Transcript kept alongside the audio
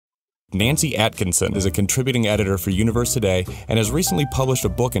Nancy Atkinson is a contributing editor for Universe Today and has recently published a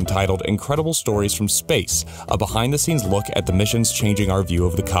book entitled Incredible Stories from Space, a behind-the-scenes look at the missions changing our view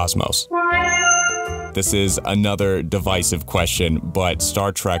of the cosmos. This is another divisive question, but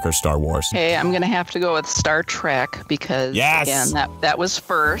Star Trek or Star Wars? Hey, I'm going to have to go with Star Trek because, again, that was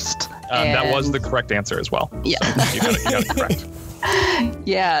first. That was the correct answer as well. Yeah. So you got it correct.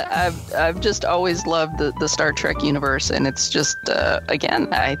 Yeah, I've just always loved the Star Trek universe, and it's just,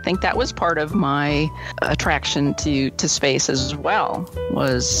 again, I think that was part of my attraction to space as well,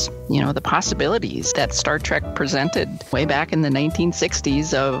 was, the possibilities that Star Trek presented way back in the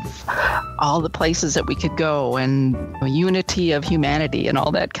 1960s of all the places that we could go and unity of humanity and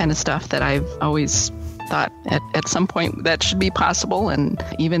all that kind of stuff that I've always thought at some point that should be possible, and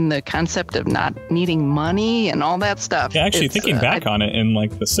even the concept of not needing money and all that stuff. Yeah, actually, thinking back on it in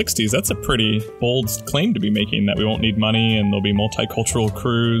like the 60s, that's a pretty bold claim to be making, that we won't need money and there'll be multicultural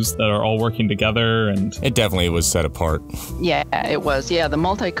crews that are all working together. And it definitely was set apart. Yeah, it was. Yeah, the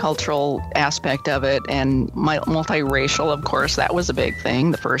multicultural aspect of it, and multiracial, of course, that was a big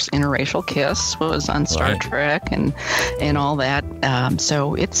thing. The first interracial kiss was on Star Trek and all that.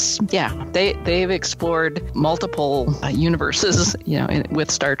 So it's, they've explored multiple universes, with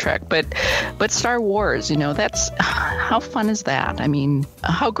Star Trek, but Star Wars, that's, how fun is that? I mean,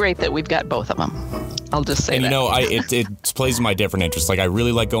 how great that we've got both of them. I'll just say that. It plays my different interests. Like, I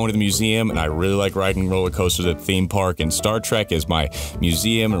really like going to the museum, and I really like riding roller coasters at the theme park, and Star Trek is my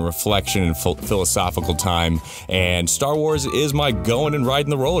museum and reflection and philosophical time, and Star Wars is my going and riding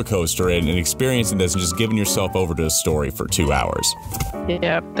the roller coaster and experiencing this and just giving yourself over to a story for 2 hours.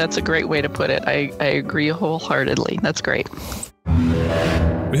 Yeah, that's a great way to put it. I agree wholeheartedly. That's great.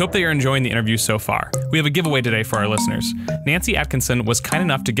 We hope that you're enjoying the interview so far. We have a giveaway today for our listeners. Nancy Atkinson was kind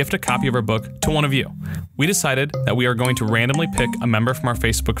enough to gift a copy of her book to one of you. We decided that we are going to randomly pick a member from our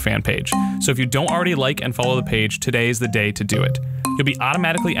Facebook fan page. So if you don't already like and follow the page, today is the day to do it. You'll be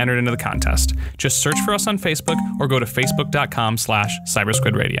automatically entered into the contest. Just search for us on Facebook or go to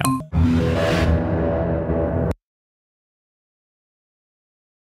facebook.com/cybersquidradio.